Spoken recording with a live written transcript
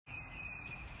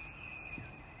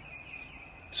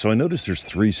So I noticed there's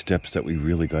 3 steps that we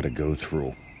really got to go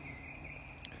through,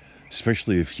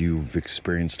 especially if you've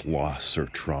experienced loss or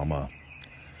trauma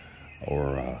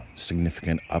or a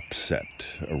significant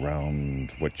upset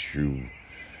around what you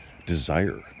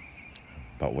desire,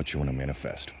 about what you want to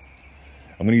manifest.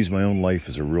 I'm going to use my own life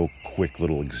as a real quick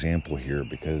little example here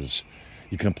because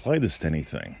you can apply this to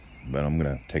anything, but I'm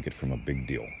going to take it from a big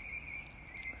deal.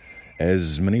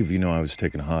 As many of you know, I was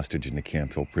taken hostage in the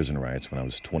Camp Hill prison riots when I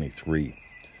was 23.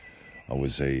 I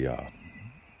was a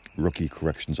rookie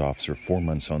corrections officer, 4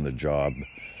 months on the job,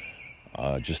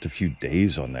 just a few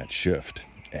days on that shift,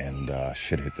 and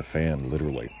shit hit the fan,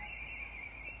 literally.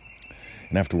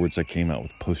 And afterwards, I came out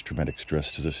with post-traumatic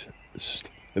stress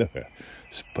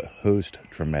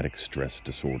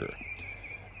disorder.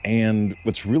 And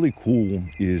what's really cool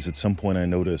is at some point I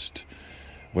noticed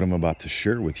what I'm about to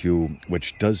share with you,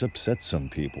 which does upset some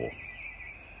people.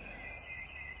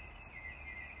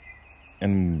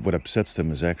 And what upsets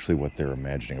them is actually what they're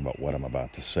imagining about what I'm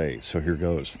about to say. So here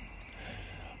goes.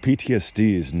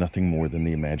 PTSD is nothing more than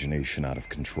the imagination out of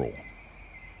control.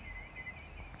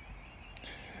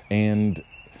 And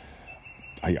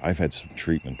I've had some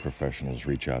treatment professionals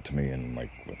reach out to me and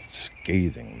with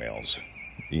scathing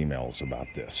emails about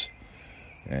this,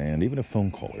 and even a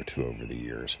phone call or two over the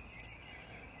years.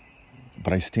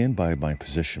 But I stand by my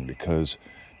position because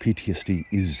PTSD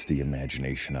is the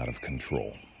imagination out of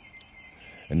control.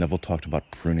 And Neville talked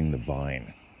about pruning the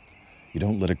vine. You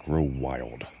don't let it grow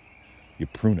wild. You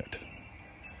prune it.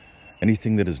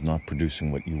 Anything that is not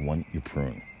producing what you want, you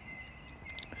prune.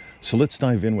 So let's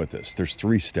dive in with this. There's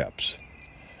 3 steps.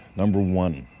 Number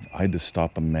 1, I had to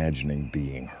stop imagining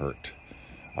being hurt.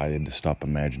 I had to stop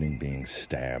imagining being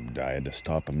stabbed. I had to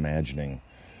stop imagining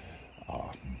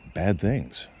bad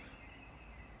things.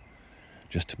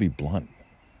 Just to be blunt.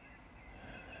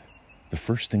 The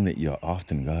first thing that you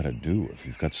often got to do if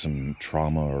you've got some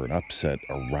trauma or an upset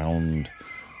around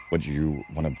what you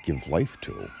want to give life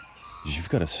to is you've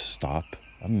got to stop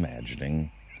imagining.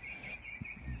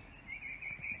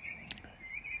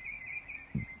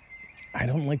 I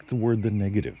don't like the word the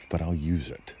negative, but I'll use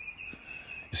it.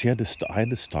 You see, I had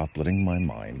to stop letting my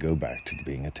mind go back to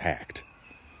being attacked.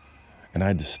 And I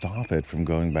had to stop it from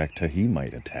going back to he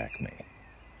might attack me.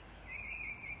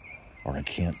 Or I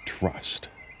can't trust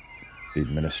the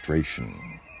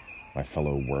administration, my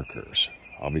fellow workers.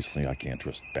 Obviously, I can't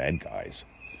trust bad guys.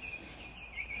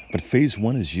 But step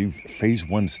one is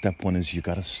you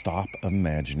got to stop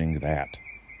imagining that.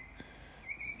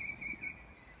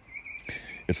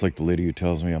 It's like the lady who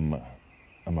tells me I'm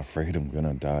afraid I'm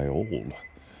gonna die old,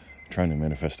 trying to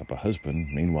manifest up a husband.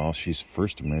 Meanwhile, she's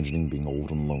first imagining being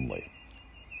old and lonely.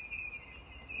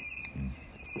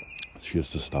 She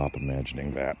has to stop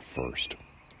imagining that first.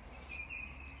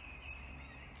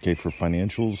 Okay, for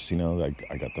financials,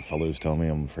 I got the fellows telling me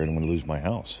I'm afraid I'm going to lose my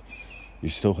house. He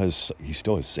still has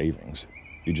savings.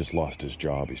 He just lost his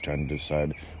job. He's trying to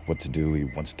decide what to do. He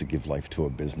wants to give life to a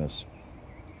business.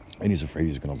 And he's afraid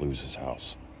he's going to lose his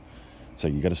house. So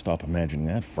you got to stop imagining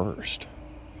that first.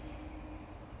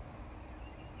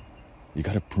 You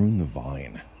got to prune the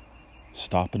vine.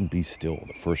 Stop and be still,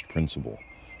 the first principle.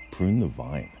 Prune the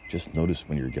vine. Just notice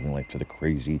when you're giving life to the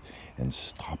crazy and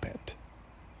stop it.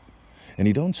 And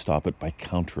you don't stop it by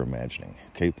counter-imagining,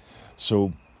 okay?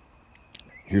 So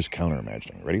here's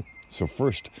counter-imagining. Ready? So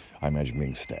first, I imagine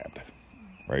being stabbed,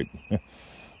 right?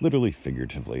 Literally,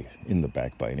 figuratively, in the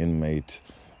back by an inmate,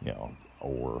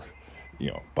 or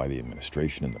by the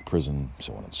administration in the prison,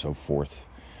 so on and so forth.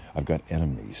 I've got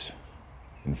enemies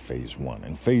in phase 1.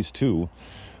 In phase 2,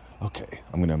 okay,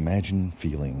 I'm going to imagine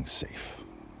feeling safe.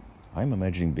 I'm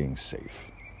imagining being safe.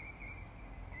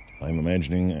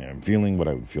 I'm feeling what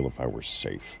I would feel if I were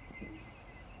safe.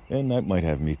 And that might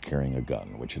have me carrying a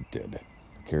gun, which it did.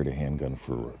 I carried a handgun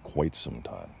for quite some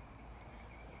time.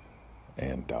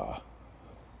 And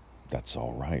that's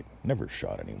all right. Never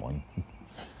shot anyone.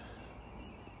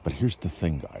 But here's the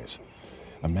thing, guys.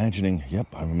 I'm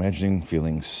imagining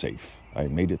feeling safe. I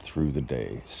made it through the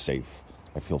day safe.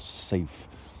 I feel safe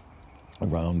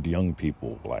around young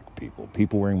people, black people,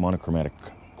 people wearing monochromatic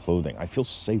clothing. I feel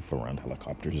safe around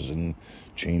helicopters and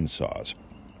chainsaws.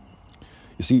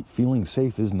 You see, feeling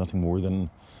safe is nothing more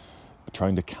than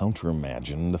trying to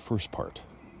counter-imagine the first part.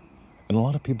 And a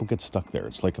lot of people get stuck there.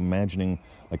 It's like imagining,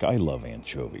 I love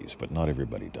anchovies, but not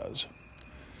everybody does.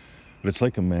 But it's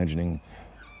like imagining,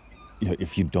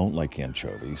 if you don't like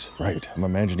anchovies, right? I'm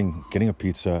imagining getting a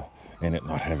pizza and it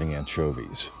not having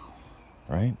anchovies,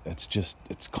 right?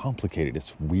 It's complicated.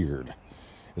 It's weird.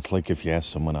 It's like if you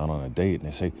ask someone out on a date and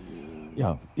they say,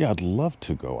 yeah, I'd love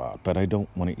to go out, but I don't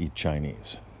want to eat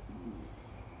Chinese.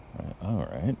 All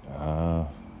right.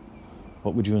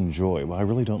 What would you enjoy? Well, I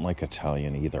really don't like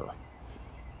Italian either.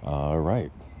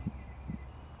 Right.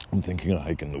 I'm thinking a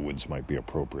hike in the woods might be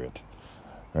appropriate,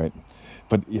 right?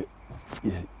 But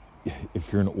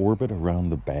if you're in orbit around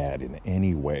the bad in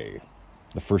any way,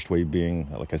 the first way being,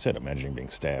 like I said, imagining being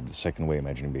stabbed. The second way,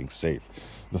 imagining being safe.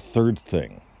 The third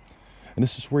thing, and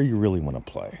this is where you really want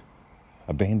to play.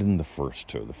 Abandon the first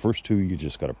two. The first two you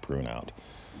just got to prune out.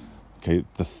 Okay,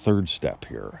 the third step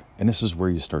here, and this is where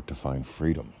you start to find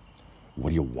freedom. What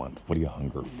do you want? What do you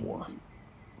hunger for?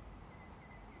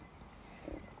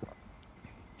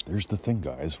 There's the thing,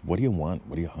 guys. What do you want?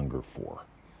 What do you hunger for?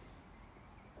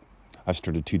 I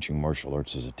started teaching martial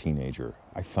arts as a teenager.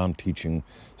 I found teaching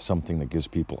something that gives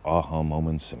people aha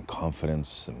moments and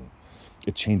confidence, and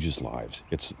it changes lives.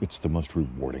 It's the most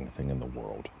rewarding thing in the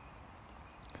world.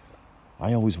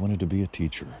 I always wanted to be a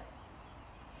teacher.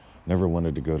 Never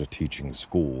wanted to go to teaching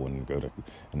school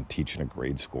and teach in a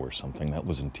grade school or something. That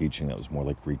wasn't teaching. That was more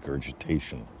like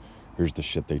regurgitation. Here's the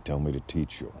shit they tell me to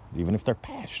teach you. Even if they're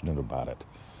passionate about it.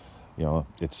 You know,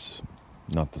 it's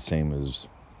not the same as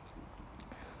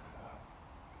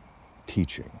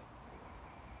teaching.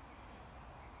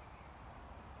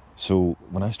 So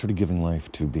when I started giving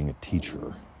life to being a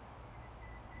teacher,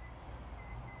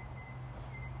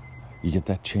 you get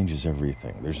that changes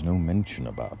everything. There's no mention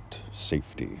about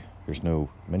safety. There's no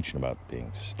mention about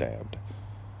being stabbed.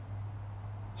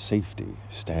 Safety,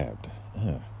 stabbed.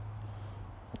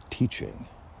 Teaching.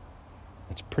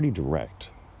 It's pretty direct.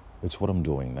 It's what I'm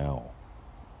doing now.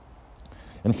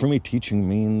 And for me, teaching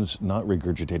means not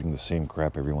regurgitating the same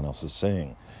crap everyone else is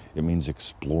saying. It means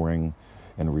exploring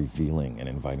and revealing and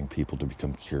inviting people to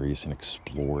become curious and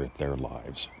explore their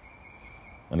lives.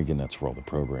 And again, that's where all the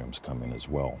programs come in as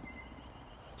well.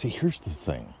 See, here's the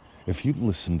thing. If you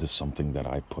listen to something that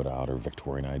I put out, or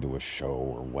Victoria and I do a show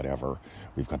or whatever,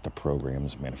 we've got the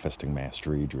programs, Manifesting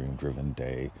Mastery, Dream Driven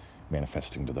Day,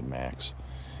 Manifesting to the Max.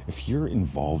 If you're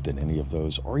involved in any of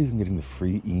those, or even getting the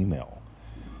free email,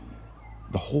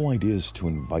 the whole idea is to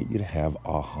invite you to have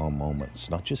aha moments,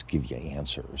 not just give you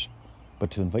answers,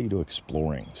 but to invite you to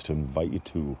explorings, to invite you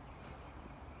to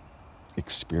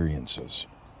experiences.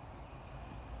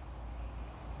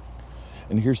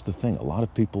 And here's the thing, a lot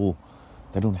of people,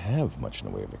 they don't have much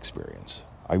in the way of experience.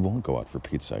 I won't go out for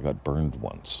pizza. I got burned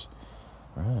once.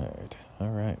 Right. All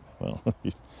right. Well,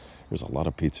 there's a lot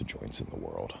of pizza joints in the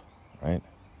world, right?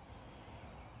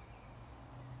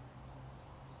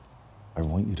 I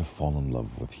want you to fall in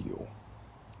love with you.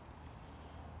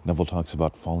 Neville talks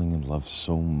about falling in love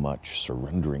so much,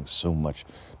 surrendering so much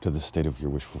to the state of your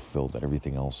wish fulfilled that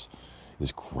everything else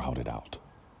is crowded out.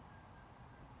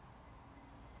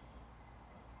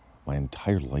 My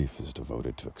entire life is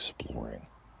devoted to exploring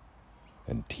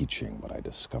and teaching what I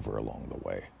discover along the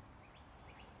way.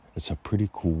 It's a pretty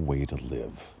cool way to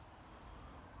live.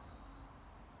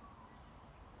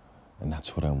 And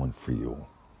that's what I want for you.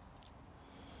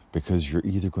 Because you're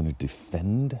either going to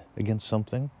defend against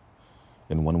something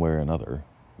in one way or another.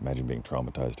 Imagine being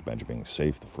traumatized, imagine being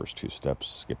safe, the first two steps,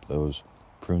 skip those.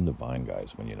 Prune the vine,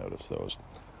 guys, when you notice those.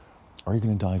 Or are you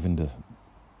going to dive into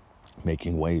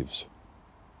making waves?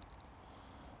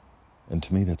 And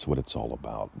to me, that's what it's all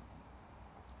about.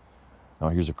 Now,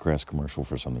 here's a crass commercial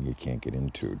for something you can't get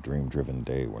into. Dream Driven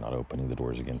Day. We're not opening the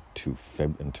doors again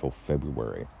until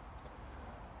February.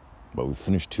 But we've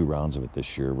finished 2 rounds of it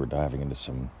this year. We're diving into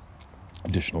some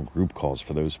additional group calls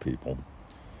for those people.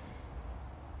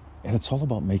 And it's all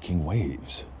about making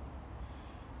waves.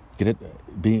 Get it?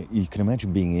 You can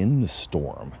imagine being in the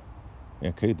storm.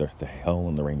 Okay, the hell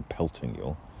and the rain pelting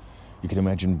you. You can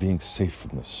imagine being safe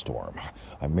from the storm.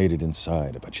 I made it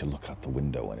inside, but you look out the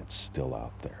window and it's still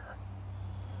out there.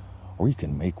 Or you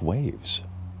can make waves.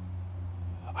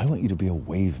 I want you to be a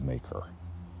wave maker.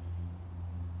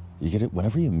 You get it?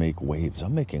 Whenever you make waves,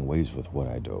 I'm making waves with what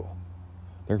I do.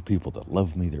 There are people that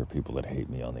love me. There are people that hate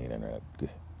me on the internet.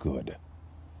 Good.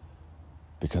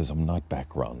 Because I'm not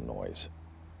background noise.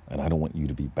 And I don't want you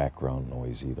to be background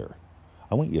noise either.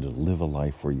 I want you to live a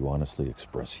life where you honestly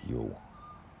express you.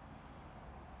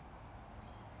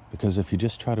 Because if you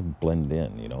just try to blend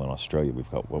in, in Australia we've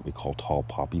got what we call tall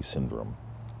poppy syndrome.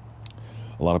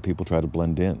 A lot of people try to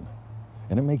blend in.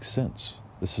 And it makes sense.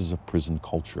 This is a prison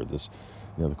culture.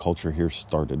 The culture here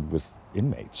started with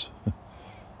inmates.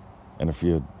 And if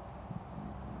you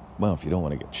don't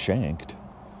want to get shanked,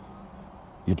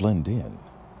 you blend in.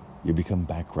 You become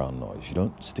background noise. You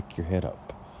don't stick your head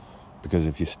up. Because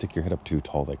if you stick your head up too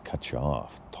tall, they cut you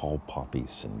off. Tall poppy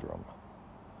syndrome.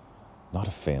 Not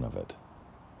a fan of it,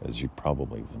 as you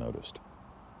probably have noticed.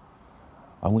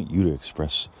 I want you to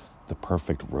express the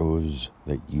perfect rose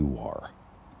that you are.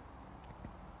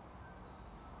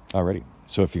 Alrighty.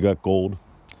 So if you got gold,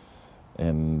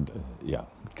 and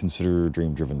consider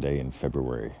Dream Driven Day in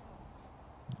February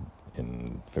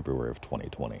of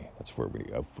 2020. That's where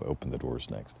we open the doors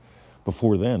next.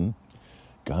 Before then,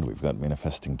 God, we've got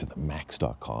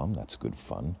manifestingtothemax.com. That's good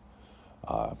fun.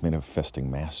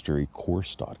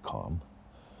 Manifestingmasterycourse.com.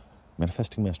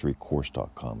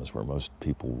 Manifestingmasterycourse.com is where most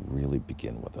people really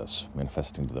begin with us.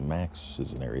 Manifesting to the Max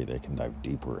is an area they can dive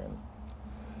deeper in.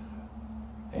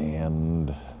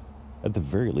 And at the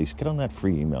very least, get on that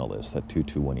free email list, that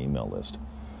 221 email list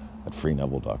at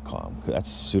freeneville.com. That's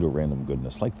pseudo-random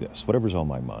goodness like this. Whatever's on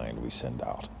my mind, we send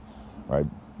out. Right?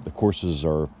 The courses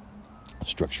are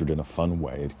structured in a fun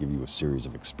way to give you a series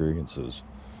of experiences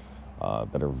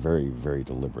that are very, very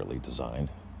deliberately designed.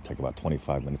 Take about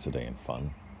 25 minutes a day and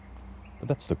fun. But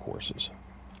that's the courses.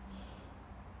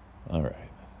 All right.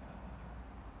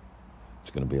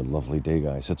 It's going to be a lovely day,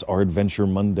 guys. It's Our Adventure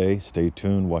Monday. Stay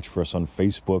tuned. Watch for us on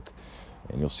Facebook,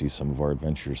 and you'll see some of our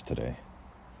adventures today.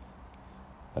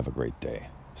 Have a great day.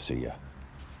 See ya.